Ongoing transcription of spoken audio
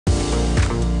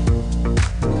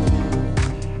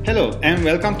Hello and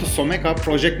welcome to Someka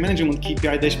Project Management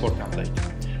KPI Dashboard template.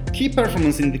 Key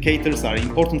performance indicators are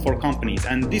important for companies,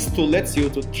 and this tool lets you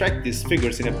to track these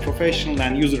figures in a professional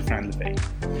and user-friendly way.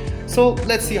 So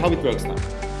let's see how it works now.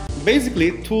 Basically,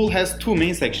 the tool has two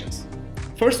main sections.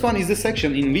 First one is the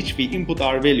section in which we input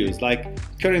our values like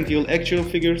current year actual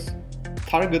figures,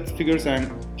 target figures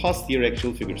and past year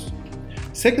actual figures.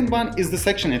 Second one is the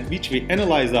section at which we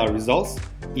analyze our results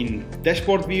in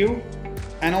dashboard view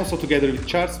and also together with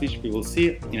charts, which we will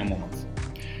see in a moment.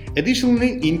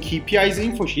 Additionally, in KPIs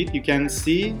info sheet, you can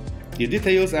see the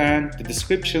details and the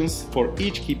descriptions for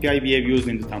each KPI we have used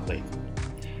in the template.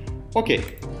 Okay,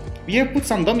 we have put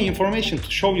some dummy information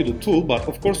to show you the tool, but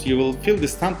of course you will fill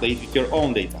this template with your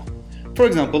own data. For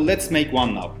example, let's make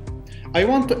one now. I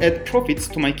want to add profits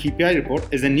to my KPI report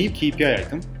as a new KPI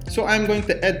item, so I'm going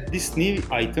to add this new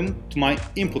item to my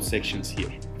input sections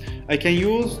here. I can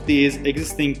use these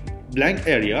existing blank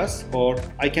areas, or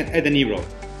I can add a new row.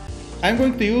 I'm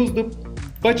going to use the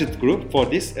budget group for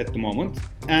this at the moment,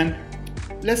 and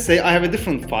let's say I have a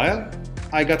different file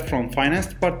I got from finance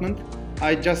department.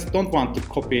 I just don't want to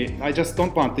copy, I just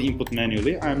don't want to input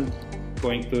manually. I'm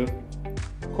going to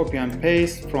copy and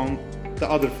paste from the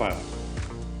other file.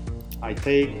 I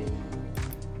take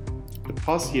the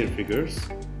past year figures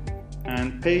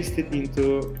and paste it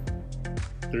into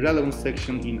the relevant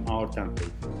section in our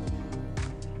template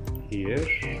here,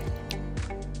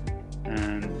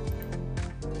 and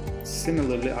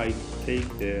similarly I take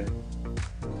the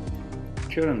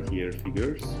current year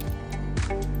figures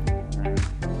and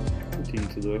put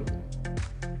into the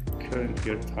current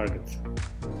year target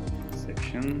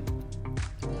section,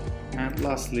 and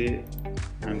lastly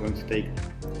I'm going to take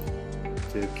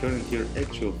the current year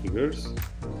actual figures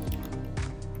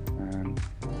and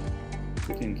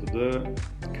put into the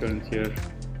current year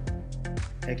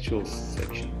actual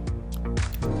section.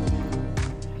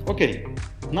 Okay,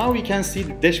 now we can see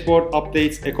the dashboard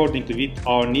updates according to with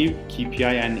our new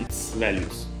KPI and its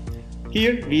values.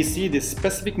 Here we see the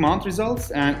specific month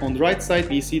results, and on the right side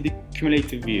we see the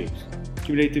cumulative views,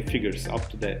 cumulative figures up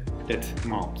to that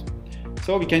month.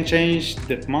 So we can change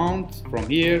that month from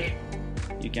here.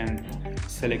 You can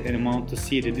select any month to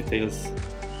see the details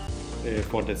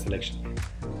for that selection.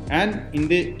 And in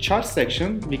the chart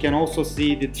section, we can also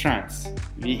see the trends.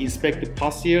 We inspect the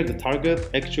past year, the target,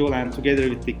 actual, and together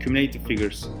with the cumulative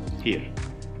figures here.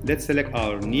 Let's select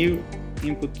our new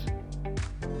input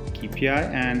KPI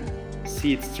and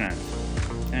see its trend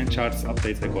and charts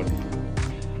updates accordingly.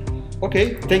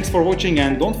 Okay, thanks for watching,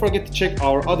 and don't forget to check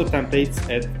our other templates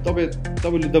at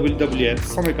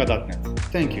www.someka.net.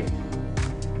 Thank you.